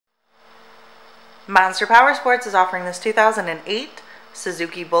Monster Powersports is offering this 2008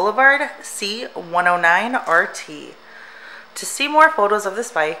 Suzuki Boulevard C 109 RT. To see more photos of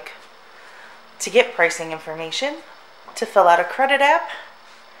this bike, to get pricing information, to fill out a credit app,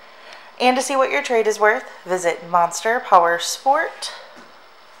 and to see what your trade is worth, visit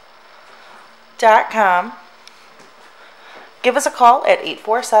monsterpowersport.com. Give us a call at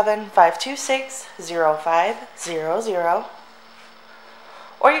 847-526-0500.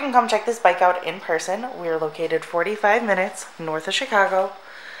 Or you can come check this bike out in person. We are located 45 minutes north of Chicago,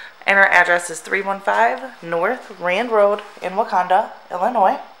 and our address is 315 North Rand Road in Wauconda,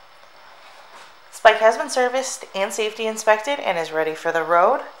 Illinois. This bike has been serviced and safety inspected and is ready for the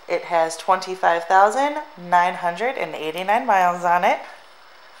road. It has 25,989 miles on it.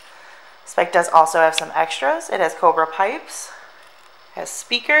 This bike does also have some extras. It has Cobra pipes, has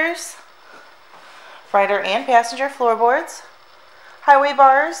speakers, rider and passenger floorboards, highway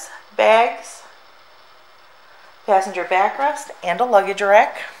bars, bags, passenger backrest, and a luggage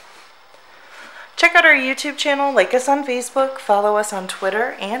rack. Check out our YouTube channel, like us on Facebook, follow us on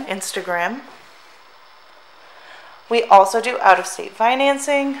Twitter and Instagram. We also do out-of-state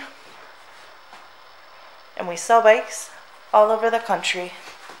financing, and we sell bikes all over the country.